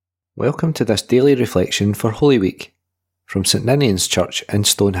Welcome to this daily reflection for Holy Week from St Ninian's Church in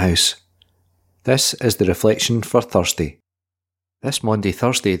Stonehouse. This is the reflection for Thursday. This Maundy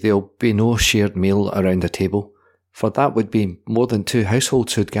Thursday there'll be no shared meal around a table, for that would be more than 2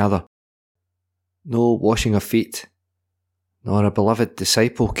 households who'd gather. No washing of feet, nor a beloved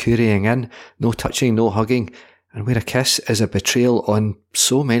disciple currying in, no touching, no hugging, and where a kiss is a betrayal on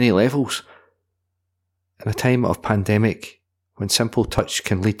so many levels. In a time of pandemic, when simple touch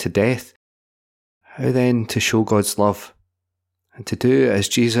can lead to death, how then to show God's love and to do as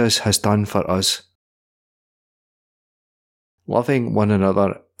Jesus has done for us? Loving one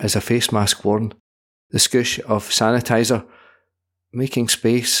another is a face mask worn, the scoosh of sanitizer, making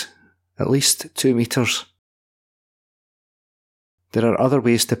space at least 2 metres. There are other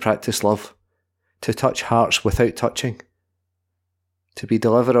ways to practice love, to touch hearts without touching, to be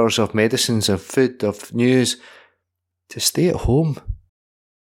deliverers of medicines, of food, of news, to stay at home.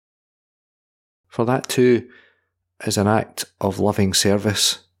 For that too is an act of loving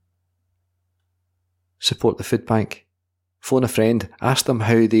service. Support the food bank, phone a friend, ask them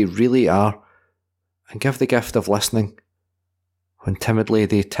how they really are, and give the gift of listening when timidly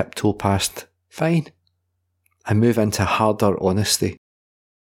they tiptoe past "fine" and move into harder honesty.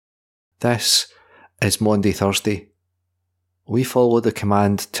 This is Maundy Thursday. We follow the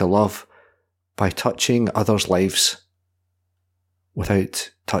command to love by touching others' lives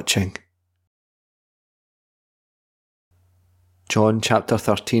without touching. John chapter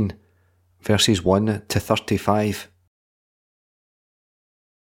 13, verses 1 to 35.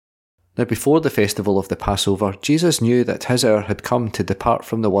 Now before the festival of the Passover, Jesus knew that his hour had come to depart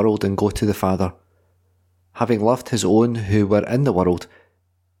from the world and go to the Father. Having loved his own who were in the world,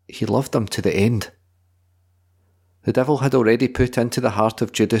 he loved them to the end. The devil had already put into the heart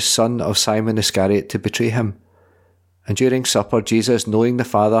of Judas, son of Simon Iscariot, to betray him. And during supper, Jesus, knowing the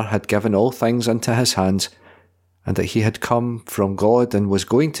Father had given all things into his hands, and that he had come from God and was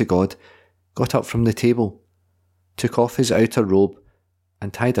going to God, got up from the table, took off his outer robe,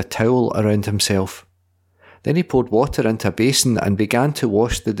 and tied a towel around himself. Then he poured water into a basin and began to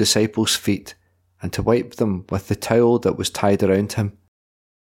wash the disciples' feet, and to wipe them with the towel that was tied around him.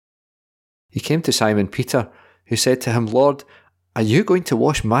 He came to Simon Peter, who said to him, "Lord, are you going to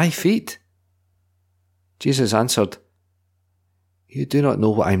wash my feet?" Jesus answered, "You do not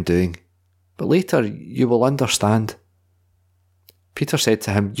know what I am doing, but later you will understand." Peter said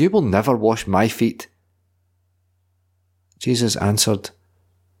to him, "You will never wash my feet." Jesus answered,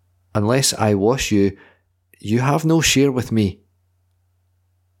 "Unless I wash you, you have no share with me."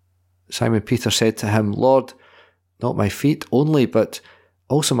 Simon Peter said to him, "Lord, not my feet only, but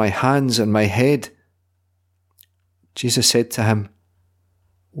also my hands and my head." Jesus said to him,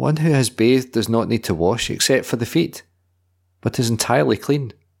 "One who has bathed does not need to wash except for the feet, but is entirely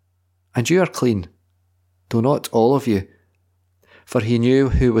clean. And you are clean, though not all of you." For he knew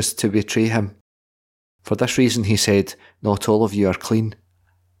who was to betray him. For this reason he said, "Not all of you are clean."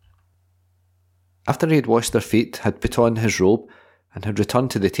 After he had washed their feet, had put on his robe, and had returned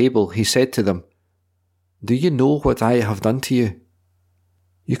to the table, he said to them, "Do you know what I have done to you?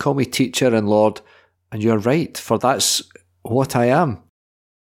 You call me teacher and Lord, and you are right, for that's what I am.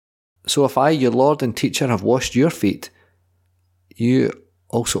 So if I, your Lord and teacher, have washed your feet, you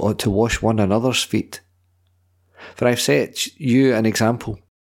also ought to wash one another's feet. For I have set you an example,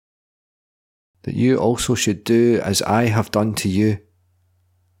 that you also should do as I have done to you.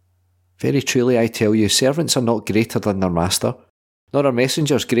 Very truly I tell you, servants are not greater than their master, nor are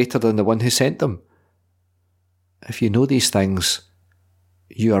messengers greater than the one who sent them. If you know these things,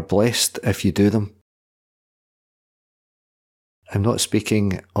 you are blessed if you do them." I'm not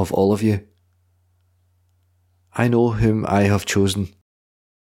speaking of all of you. I know whom I have chosen.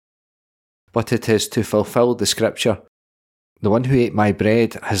 But it is to fulfill the scripture, "The one who ate my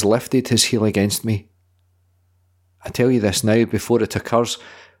bread has lifted his heel against me." I tell you this now before it occurs,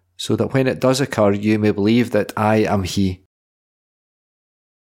 so that when it does occur you may believe that I am he.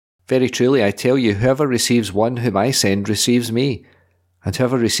 Very truly I tell you, whoever receives one whom I send receives me, and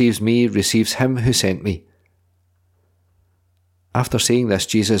whoever receives me receives him who sent me. After saying this,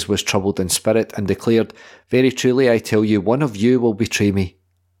 Jesus was troubled in spirit and declared, "Very truly I tell you, one of you will betray me."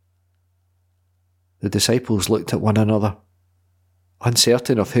 The disciples looked at one another,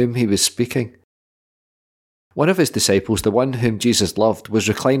 uncertain of whom he was speaking. One of his disciples, the one whom Jesus loved, was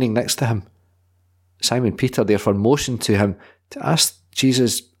reclining next to him. Simon Peter therefore motioned to him to ask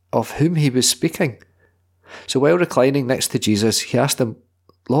Jesus of whom he was speaking. So while reclining next to Jesus, he asked him,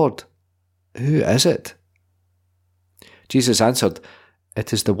 "Lord, who is it?" Jesus answered,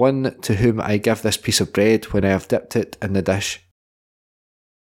 "It is the one to whom I give this piece of bread when I have dipped it in the dish."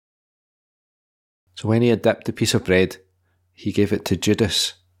 So when he had dipped the piece of bread, he gave it to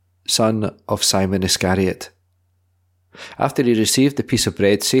Judas, son of Simon Iscariot. After he received the piece of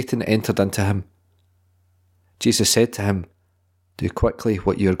bread, Satan entered into him. Jesus said to him, "Do quickly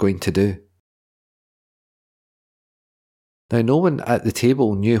what you are going to do." Now no one at the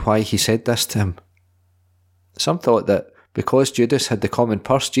table knew why he said this to him. Some thought that because Judas had the common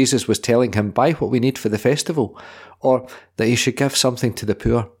purse, Jesus was telling him, "Buy what we need for the festival," or that he should give something to the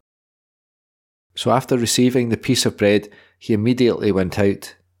poor. So after receiving the piece of bread, he immediately went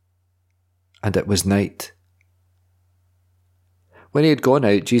out, and it was night. When he had gone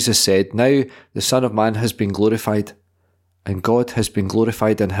out, Jesus said, "Now the Son of Man has been glorified, and God has been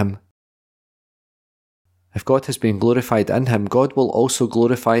glorified in him. If God has been glorified in him, God will also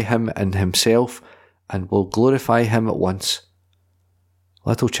glorify him in himself, and will glorify him at once.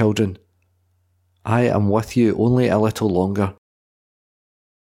 Little children, I am with you only a little longer.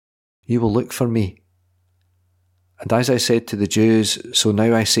 You will look for me. And as I said to the Jews, so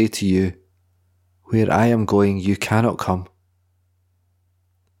now I say to you, where I am going, you cannot come.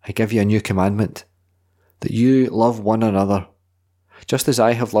 I give you a new commandment, that you love one another. Just as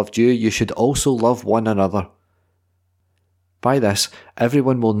I have loved you, you should also love one another. By this,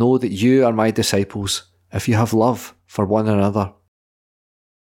 everyone will know that you are my disciples, if you have love for one another."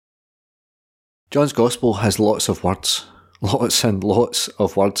 John's Gospel has lots of words. Lots and lots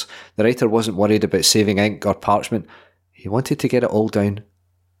of words. The writer wasn't worried about saving ink or parchment. He wanted to get it all down,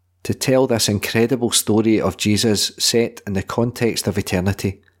 to tell this incredible story of Jesus set in the context of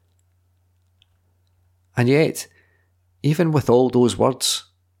eternity. And yet, even with all those words,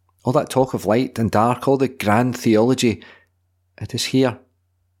 all that talk of light and dark, all the grand theology, it is here,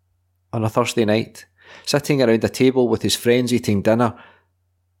 on a Thursday night, sitting around a table with his friends eating dinner,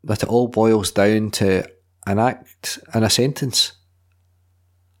 that it all boils down to an act and a sentence.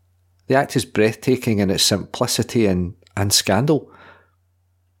 The act is breathtaking in its simplicity and scandal.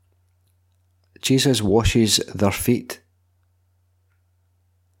 Jesus washes their feet.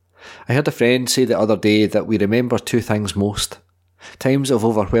 I heard a friend say the other day that we remember two things most: times of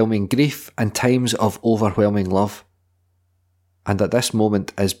overwhelming grief and times of overwhelming love. And that this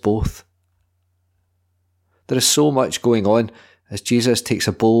moment is both. There is so much going on as Jesus takes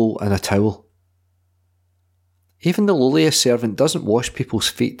a bowl and a towel. Even the lowliest servant doesn't wash people's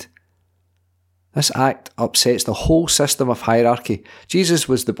feet. This act upsets the whole system of hierarchy. Jesus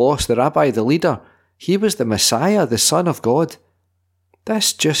was the boss, the rabbi, the leader. He was the Messiah, the Son of God.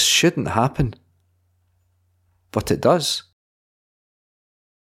 This just shouldn't happen. But it does.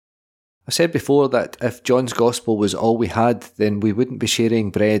 I said before that if John's Gospel was all we had, then we wouldn't be sharing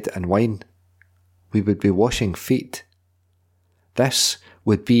bread and wine. We would be washing feet. This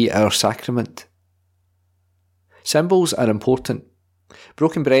would be our sacrament. Symbols are important.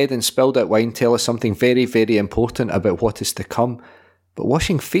 Broken bread and spilled out wine tell us something very, very important about what is to come. But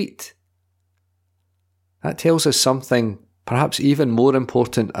washing feet, that tells us something perhaps even more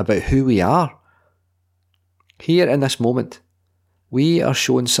important about who we are. Here in this moment, we are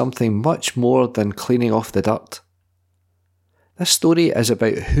shown something much more than cleaning off the dirt. This story is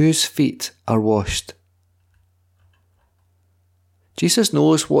about whose feet are washed. Jesus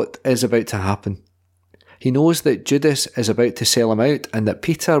knows what is about to happen. He knows that Judas is about to sell him out and that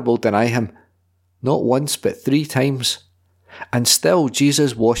Peter will deny him, not once but 3 times. And still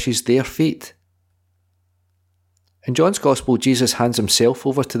Jesus washes their feet. In John's Gospel, Jesus hands himself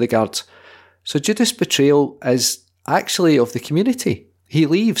over to the guards. So Judas' betrayal is actually of the community. He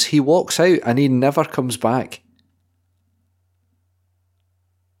leaves, he walks out, and he never comes back.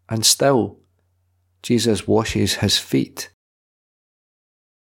 And still, Jesus washes his feet.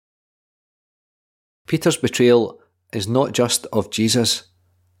 Peter's betrayal is not just of Jesus.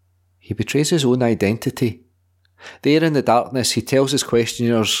 He betrays his own identity. There in the darkness, he tells his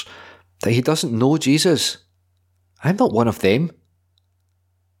questioners that he doesn't know Jesus. I'm not one of them.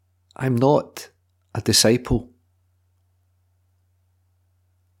 I'm not a disciple.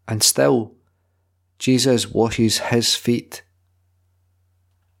 And still, Jesus washes his feet.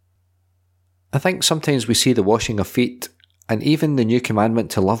 I think sometimes we see the washing of feet and even the new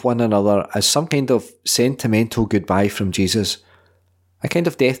commandment to love one another as some kind of sentimental goodbye from Jesus. A kind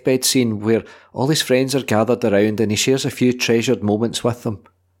of deathbed scene where all his friends are gathered around and he shares a few treasured moments with them.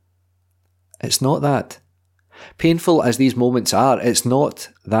 It's not that. Painful as these moments are, it's not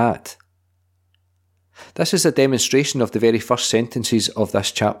that. This is a demonstration of the very first sentences of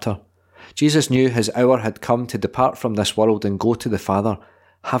this chapter. Jesus knew his hour had come to depart from this world and go to the Father.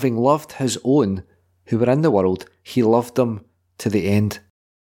 Having loved his own who were in the world, he loved them to the end.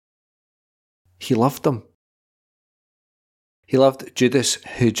 He loved them. He loved Judas,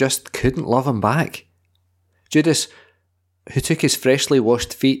 who just couldn't love him back. Judas, who took his freshly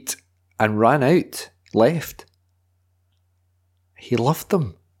washed feet and ran out, left. He loved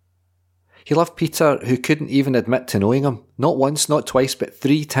them. He loved Peter, who couldn't even admit to knowing him, not once, not twice, but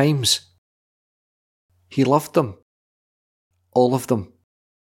 3 times. He loved them. All of them.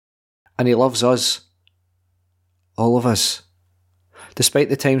 And he loves us. All of us. Despite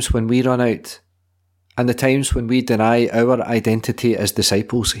the times when we run out, and the times when we deny our identity as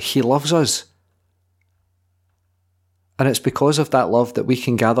disciples, he loves us. And it's because of that love that we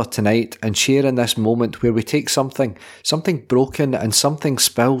can gather tonight and share in this moment where we take something broken and something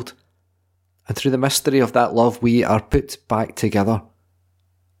spilled, and through the mystery of that love we are put back together.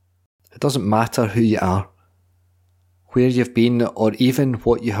 It doesn't matter who you are, where you've been, or even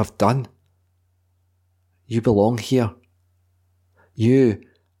what you have done. You belong here. You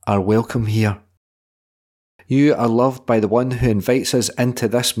are welcome here. You are loved by the one who invites us into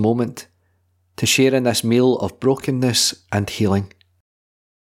this moment to share in this meal of brokenness and healing.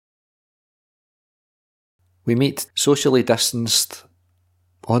 We meet socially distanced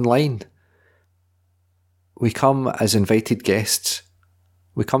online. We come as invited guests.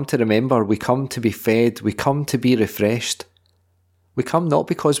 We come to remember, we come to be fed, we come to be refreshed. We come not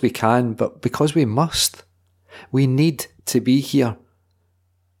because we can, but because we must. We need to be here.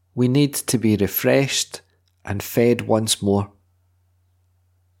 We need to be refreshed and fed once more.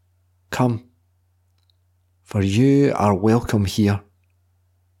 Come, for you are welcome here.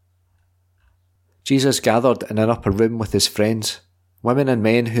 Jesus gathered in an upper room with his friends, women and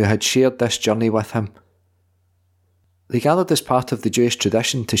men who had shared this journey with him. They gathered as part of the Jewish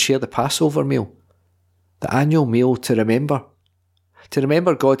tradition to share the Passover meal, the annual meal to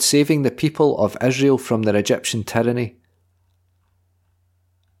remember God saving the people of Israel from their Egyptian tyranny.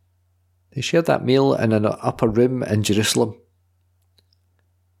 They shared that meal in an upper room in Jerusalem.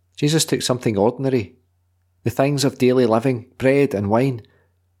 Jesus took something ordinary, the things of daily living, bread and wine,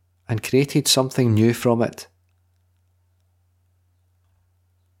 and created something new from it.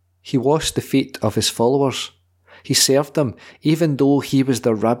 He washed the feet of his followers. He served them, even though he was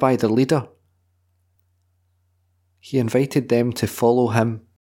their rabbi, their leader. He invited them to follow him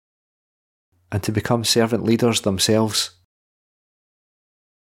and to become servant leaders themselves.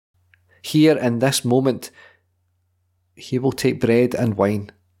 Here in this moment, he will take bread and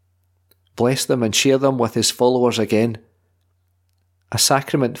wine, bless them and share them with his followers again, a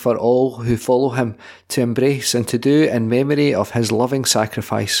sacrament for all who follow him to embrace and to do in memory of his loving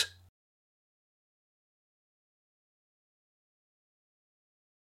sacrifice.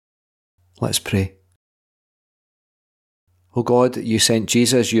 Let's pray. O God, you sent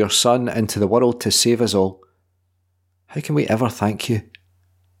Jesus, your Son, into the world to save us all. How can we ever thank you?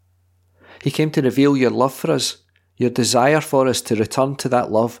 He came to reveal your love for us, your desire for us to return to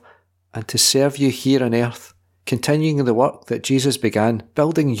that love and to serve you here on earth, continuing the work that Jesus began,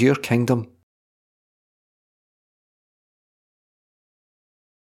 building your kingdom.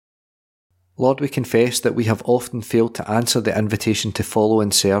 Lord, we confess that we have often failed to answer the invitation to follow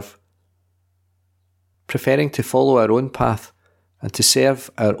and serve, preferring to follow our own path and to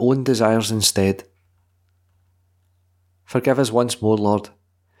serve our own desires instead. Forgive us once more, Lord.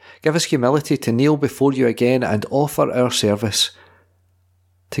 Give us humility to kneel before you again and offer our service,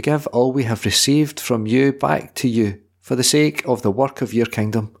 to give all we have received from you back to you for the sake of the work of your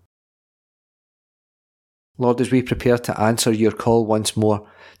kingdom. Lord, as we prepare to answer your call once more,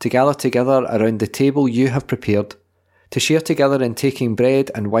 to gather together around the table you have prepared, to share together in taking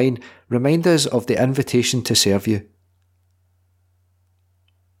bread and wine, remind us of the invitation to serve you.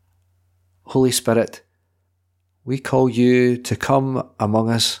 Holy Spirit, we call you to come among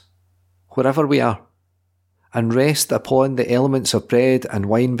us, wherever we are, and rest upon the elements of bread and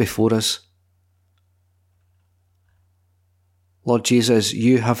wine before us. Lord Jesus,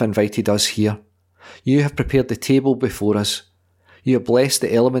 you have invited us here. You have prepared the table before us. You have blessed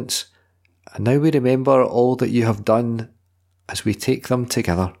the elements, and now we remember all that you have done as we take them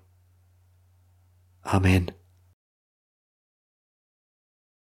together. Amen.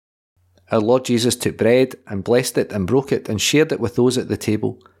 Our Lord Jesus took bread and blessed it and broke it and shared it with those at the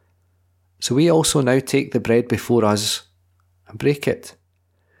table. So we also now take the bread before us and break it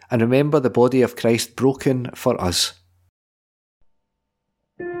and remember the body of Christ broken for us.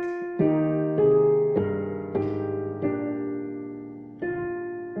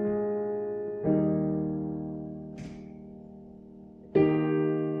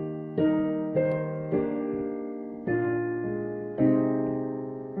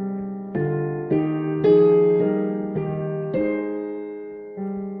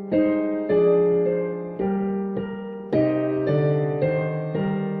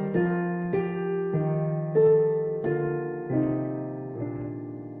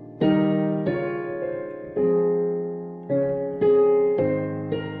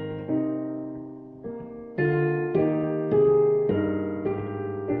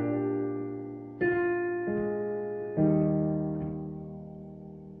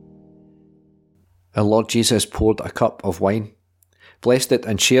 Our Lord Jesus poured a cup of wine, blessed it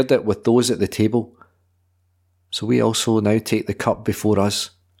and shared it with those at the table. So we also now take the cup before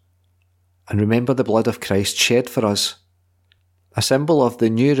us and remember the blood of Christ shed for us, a symbol of the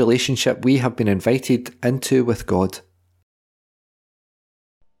new relationship we have been invited into with God.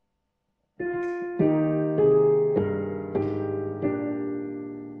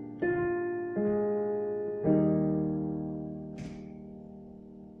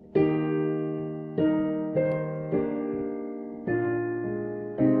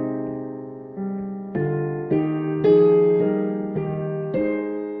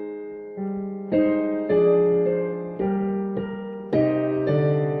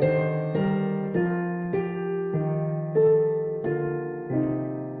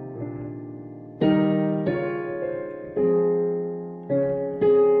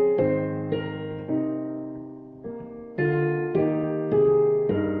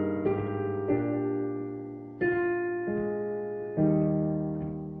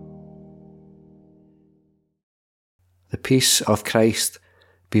 The peace of Christ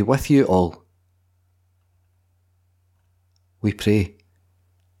be with you all. We pray.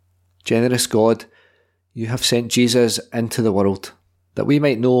 Generous God, you have sent Jesus into the world that we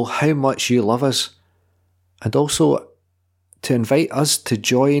might know how much you love us, and also to invite us to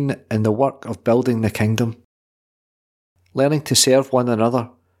join in the work of building the kingdom, learning to serve one another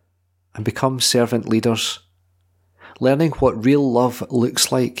and become servant leaders, learning what real love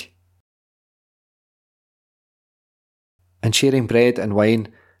looks like, and sharing bread and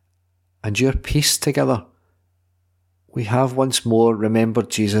wine and your peace together. We have once more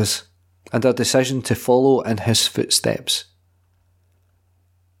remembered Jesus and our decision to follow in his footsteps.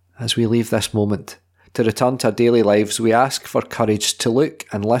 As we leave this moment to return to our daily lives, we ask for courage to look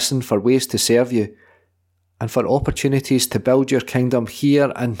and listen for ways to serve you and for opportunities to build your kingdom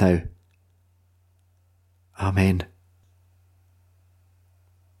here and now. Amen.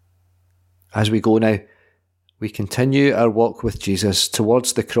 As we go now, we continue our walk with Jesus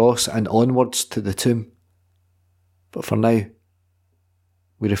towards the cross and onwards to the tomb. But for now,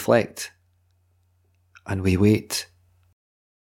 we reflect and we wait.